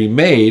and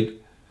remade,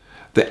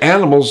 the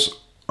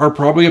animals are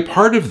probably a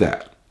part of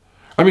that.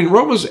 I mean,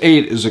 Romans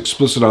 8 is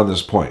explicit on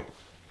this point.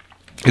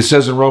 It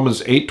says in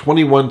Romans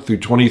 8:21 through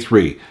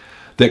 23,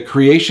 that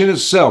creation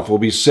itself will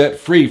be set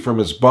free from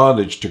its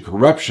bondage to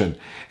corruption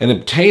and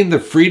obtain the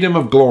freedom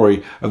of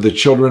glory of the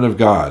children of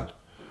God.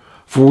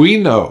 For we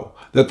know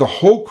that the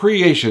whole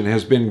creation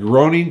has been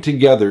groaning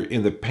together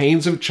in the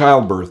pains of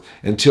childbirth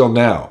until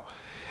now.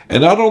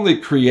 And not only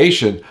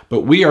creation,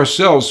 but we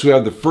ourselves who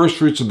have the first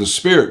fruits of the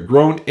Spirit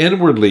groan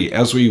inwardly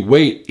as we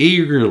wait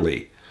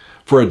eagerly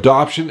for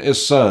adoption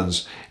as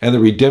sons and the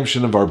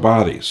redemption of our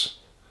bodies.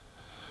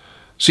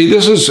 See,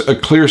 this is a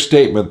clear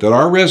statement that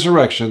our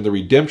resurrection, the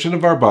redemption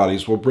of our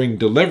bodies, will bring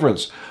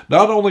deliverance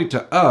not only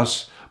to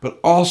us, but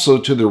also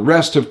to the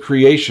rest of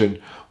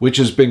creation, which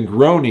has been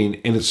groaning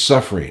in its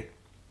suffering.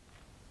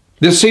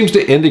 This seems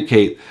to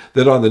indicate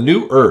that on the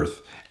new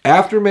earth,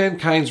 after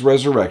mankind's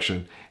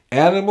resurrection,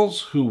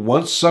 animals who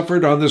once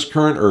suffered on this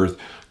current earth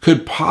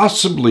could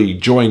possibly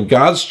join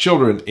God's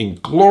children in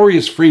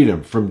glorious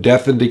freedom from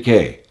death and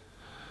decay.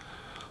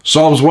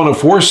 Psalms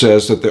 104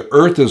 says that the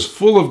earth is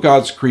full of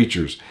God's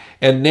creatures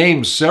and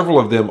names several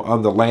of them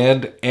on the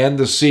land and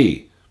the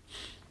sea.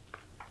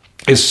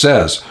 It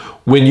says,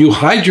 "When you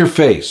hide your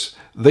face,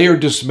 they are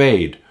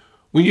dismayed.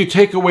 When you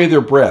take away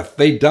their breath,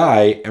 they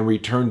die and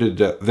return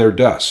to their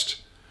dust.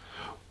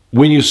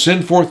 When you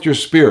send forth your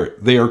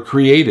spirit, they are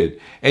created,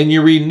 and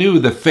you renew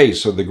the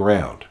face of the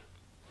ground."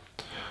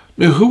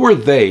 Now, who are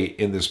they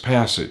in this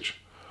passage?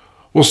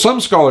 Well,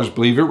 some scholars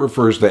believe it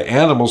refers to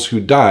animals who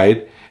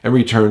died and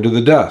returned to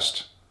the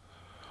dust.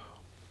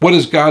 What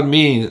does God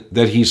mean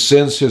that he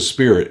sends his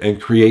spirit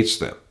and creates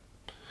them?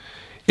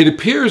 It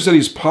appears that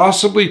he's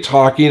possibly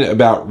talking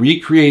about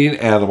recreating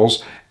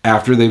animals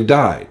after they've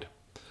died.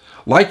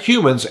 Like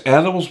humans,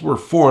 animals were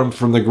formed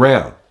from the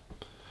ground.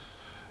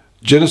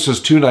 Genesis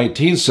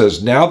 2:19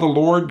 says, "Now the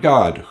Lord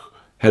God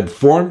had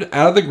formed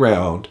out of the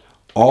ground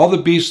all the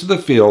beasts of the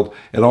field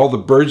and all the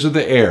birds of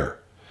the air."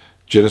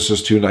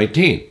 Genesis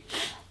 2:19.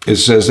 It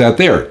says that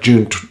there.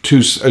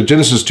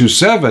 Genesis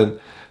 2:7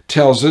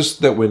 tells us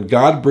that when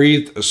God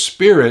breathed a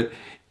spirit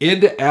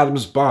into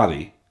Adam's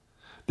body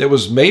that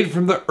was made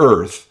from the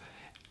earth,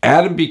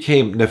 Adam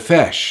became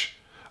nephesh,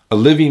 a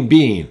living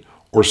being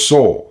or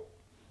soul.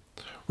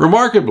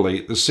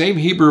 Remarkably, the same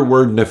Hebrew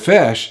word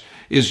nephesh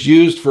is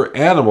used for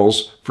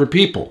animals for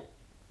people.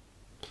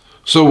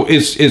 So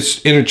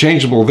it's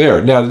interchangeable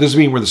there. Now, it doesn't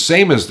mean we're the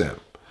same as them,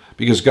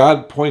 because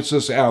God points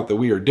us out that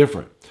we are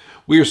different.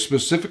 We are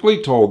specifically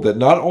told that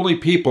not only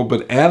people,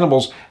 but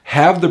animals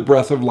have the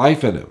breath of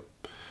life in them.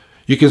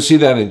 You can see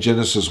that in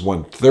Genesis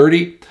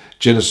 1:30,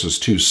 Genesis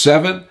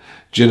 2:7,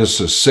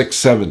 Genesis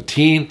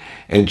 6:17,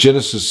 and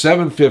Genesis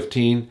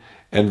 7:15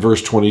 and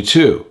verse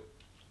 22.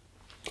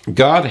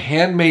 God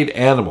handmade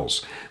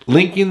animals,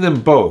 linking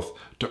them both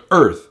to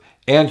earth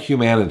and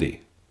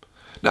humanity.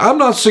 Now, I'm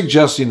not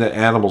suggesting that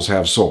animals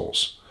have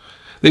souls.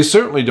 They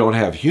certainly don't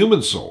have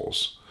human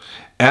souls.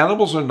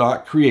 Animals are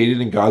not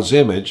created in God's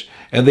image,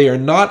 and they are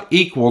not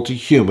equal to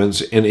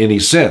humans in any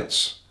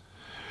sense.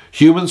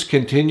 Humans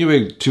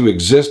continue to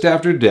exist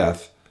after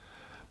death,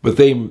 but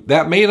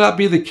that may not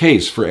be the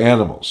case for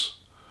animals.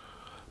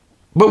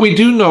 But we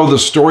do know the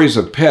stories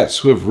of pets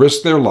who have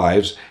risked their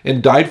lives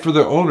and died for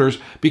their owners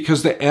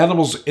because the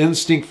animal's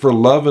instinct for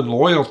love and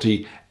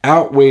loyalty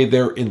outweigh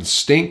their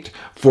instinct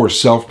for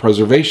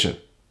self-preservation.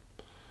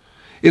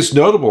 It's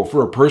notable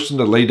for a person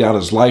to lay down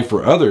his life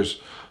for others,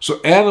 so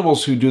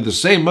animals who do the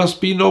same must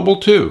be noble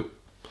too.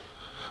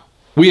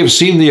 We have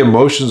seen the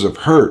emotions of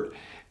hurt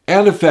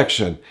and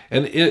affection,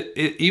 and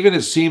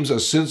it seems a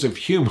sense of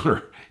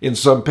humor in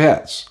some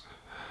pets.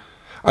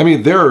 I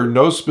mean, there are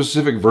no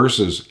specific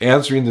verses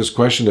answering this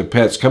question of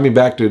pets coming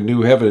back to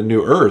new heaven and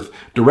new earth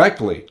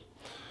directly.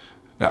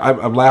 Now,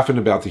 I'm laughing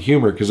about the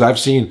humor because I've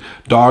seen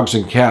dogs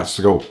and cats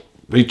go,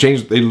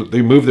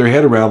 they move their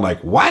head around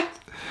like, what?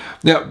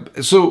 Now,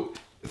 so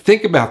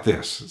think about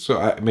this. So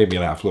it made me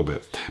laugh a little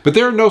bit. But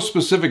there are no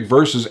specific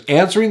verses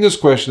answering this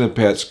question of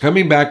pets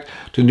coming back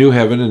to new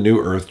heaven and new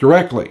earth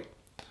directly.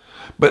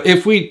 But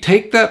if we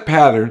take that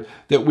pattern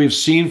that we've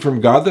seen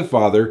from God the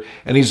Father,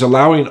 and he's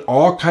allowing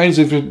all kinds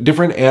of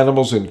different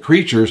animals and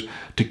creatures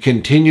to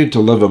continue to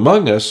live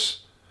among us,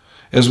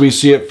 as we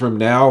see it from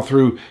now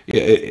through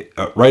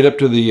right up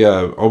to the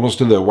almost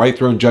to the white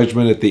throne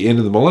judgment at the end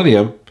of the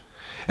millennium,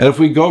 and if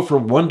we go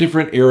from one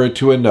different era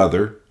to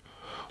another,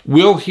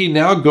 will he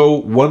now go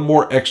one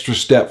more extra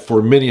step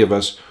for many of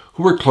us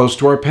who are close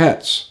to our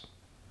pets?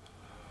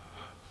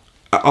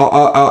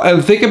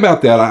 And think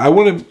about that. I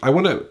want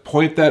to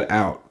point that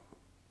out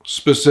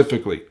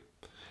specifically.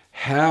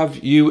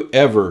 Have you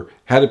ever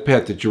had a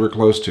pet that you were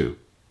close to?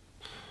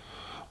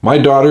 My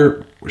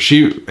daughter,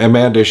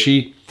 Amanda,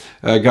 she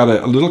got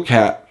a little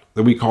cat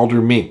that we called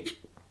her Mink,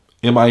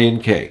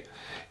 M-I-N-K.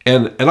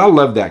 And I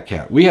loved that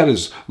cat. We had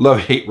this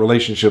love-hate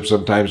relationship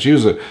sometimes. She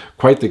was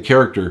quite the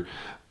character,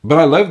 but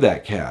I loved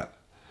that cat.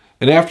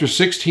 And after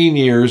 16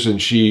 years,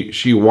 and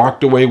she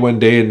walked away one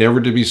day and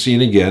never to be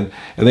seen again.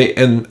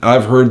 And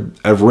I've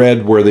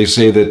read where they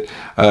say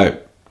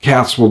that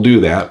cats will do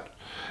that.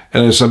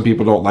 And some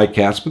people don't like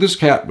cats, but this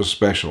cat was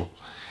special,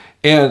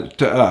 and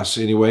to us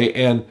anyway.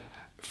 And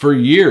for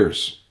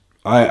years,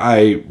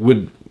 I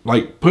would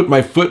like put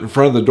my foot in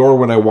front of the door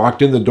when I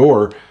walked in the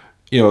door,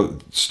 you know,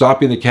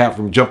 stopping the cat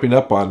from jumping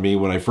up on me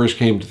when I first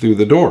came through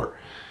the door.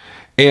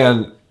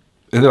 And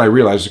then I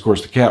realized, of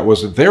course, the cat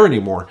wasn't there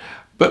anymore.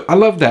 But I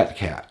love that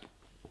cat.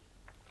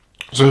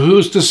 So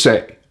who's to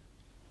say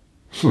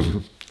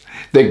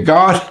that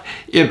God,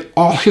 in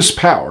all his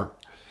power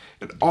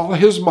and all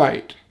his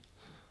might,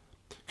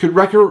 could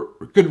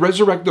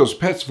resurrect those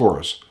pets for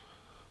us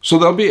so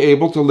they'll be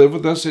able to live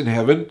with us in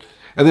heaven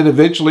and then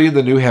eventually in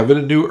the new heaven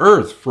and new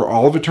earth for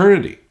all of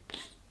eternity?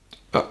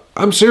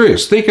 I'm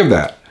serious. Think of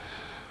that.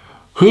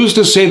 Who's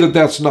to say that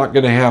that's not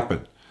going to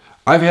happen?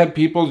 I've had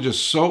people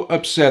just so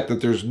upset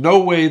that there's no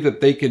way that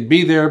they can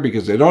be there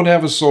because they don't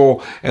have a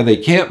soul and they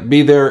can't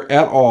be there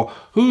at all.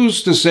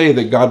 Who's to say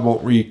that God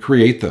won't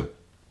recreate them?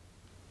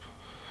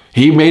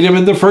 He made them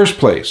in the first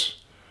place.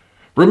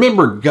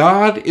 Remember,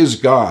 God is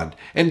God,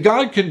 and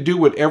God can do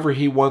whatever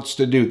he wants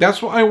to do.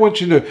 That's what I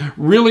want you to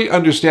really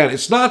understand.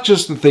 It's not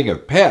just the thing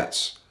of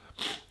pets.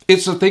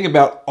 It's the thing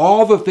about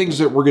all the things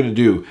that we're going to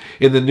do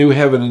in the new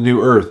heaven and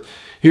new earth.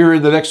 Here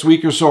in the next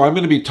week or so, I'm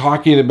going to be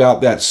talking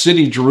about that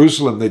city,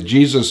 Jerusalem, that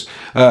Jesus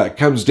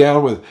comes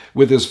down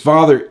with his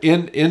Father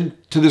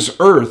into this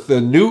earth,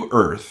 the new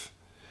earth,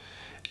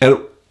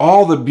 and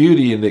all the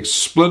beauty and the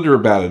splendor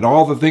about it, and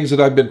all the things that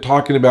I've been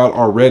talking about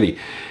already.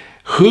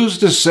 Who's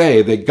to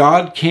say that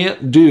God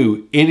can't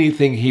do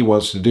anything he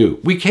wants to do?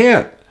 We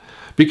can't,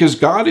 because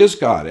God is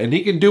God, and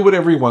he can do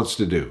whatever he wants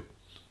to do.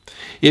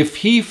 If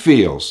he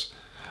feels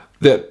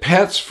that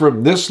pets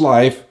from this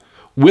life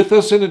with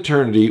us in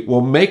eternity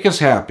will make us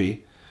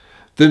happy,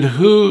 then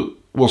who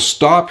will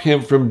stop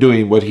him from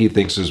doing what he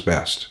thinks is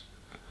best?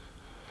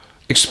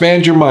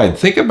 Expand your mind.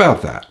 Think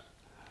about that.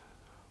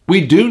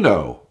 We do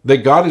know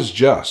that God is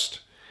just,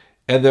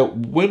 and that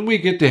when we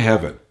get to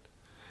heaven,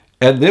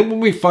 and then when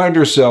we find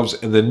ourselves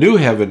in the new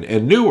heaven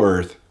and new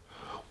earth,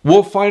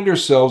 we'll find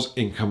ourselves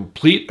in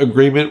complete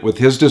agreement with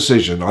his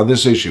decision on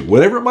this issue,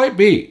 whatever it might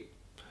be.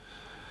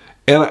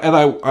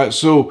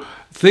 So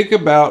think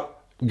about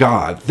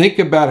God. Think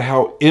about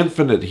how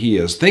infinite he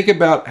is. Think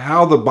about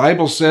how the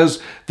Bible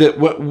says that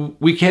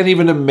what we can't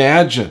even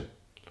imagine.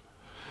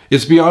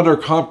 It's beyond our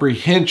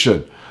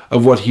comprehension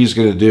of what he's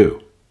going to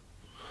do.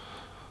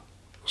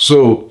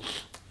 So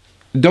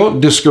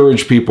don't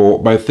discourage people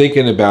by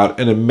thinking about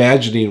and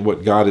imagining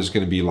what God is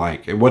going to be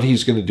like and what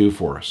he's going to do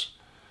for us.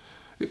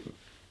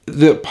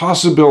 The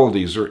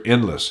possibilities are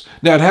endless.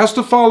 Now, it has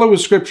to follow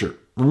with Scripture.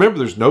 Remember,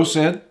 there's no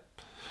sin.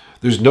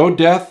 There's no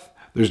death.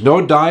 There's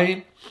no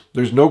dying.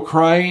 There's no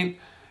crying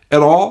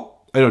at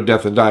all. I know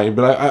death and dying,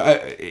 but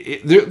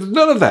there's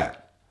none of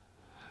that.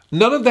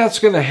 None of that's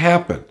going to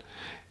happen.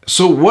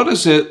 So what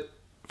is it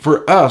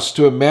for us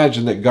to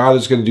imagine that God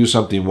is going to do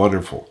something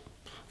wonderful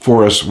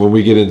for us when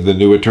we get into the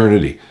new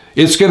eternity?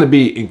 It's going to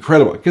be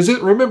incredible, because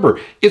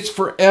remember, it's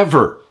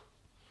forever.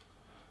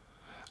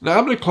 Now,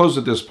 I'm going to close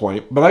at this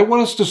point, but I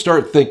want us to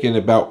start thinking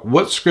about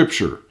what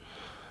Scripture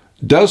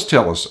does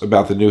tell us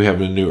about the new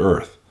heaven and new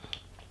earth.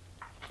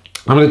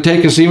 I'm going to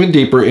take us even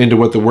deeper into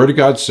what the Word of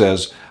God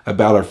says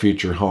about our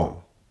future home.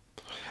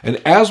 And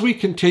as we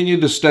continue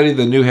to study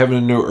the new heaven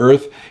and new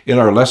earth in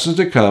our lessons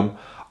to come,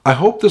 I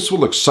hope this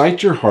will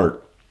excite your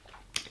heart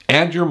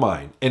and your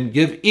mind and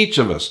give each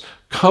of us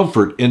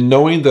comfort in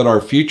knowing that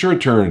our future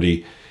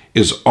eternity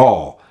is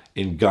all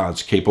in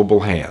God's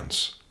capable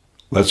hands.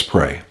 Let's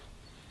pray.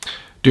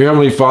 Dear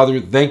Heavenly Father,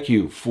 thank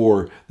you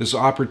for this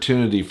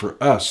opportunity for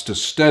us to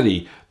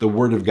study the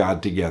Word of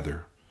God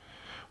together.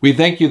 We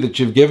thank you that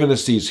you've given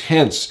us these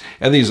hints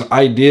and these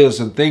ideas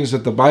and things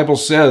that the Bible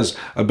says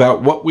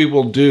about what we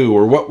will do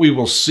or what we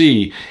will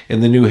see in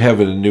the new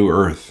heaven and new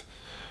earth.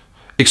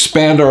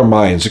 Expand our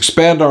minds,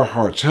 expand our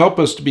hearts. Help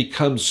us to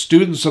become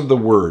students of the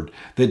Word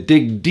that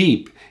dig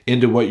deep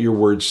into what your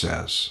Word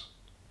says.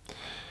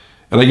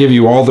 And I give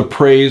you all the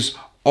praise,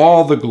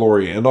 all the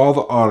glory, and all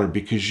the honor,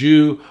 because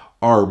you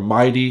are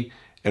mighty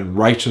and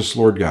righteous,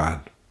 Lord God.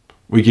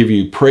 We give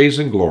you praise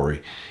and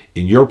glory.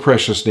 In your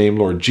precious name,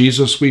 Lord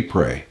Jesus, we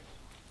pray.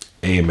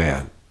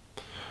 Amen.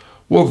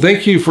 Well,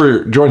 thank you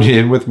for joining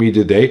in with me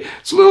today.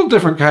 It's a little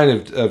different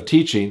kind of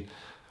teaching,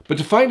 but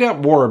to find out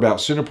more about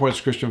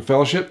Centerpoints Christian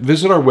Fellowship,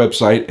 visit our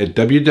website at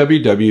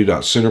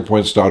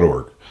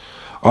www.centerpoints.org.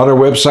 On our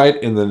website,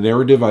 in the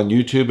narrative on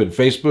YouTube and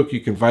Facebook, you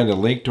can find a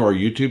link to our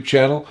YouTube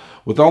channel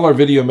with all our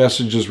video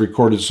messages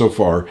recorded so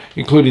far,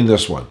 including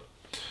this one.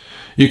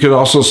 You can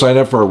also sign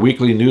up for our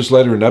weekly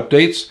newsletter and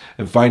updates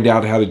and find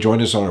out how to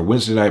join us on our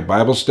Wednesday night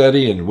Bible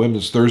study and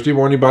Women's Thursday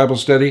morning Bible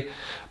study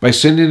by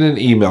sending an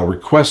email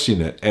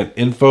requesting it at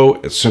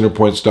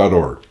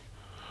info@centerpoints.org.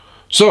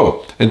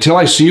 So, until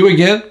I see you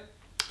again,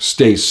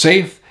 stay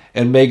safe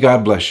and may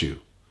God bless you,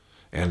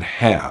 and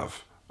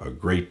have a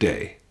great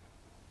day.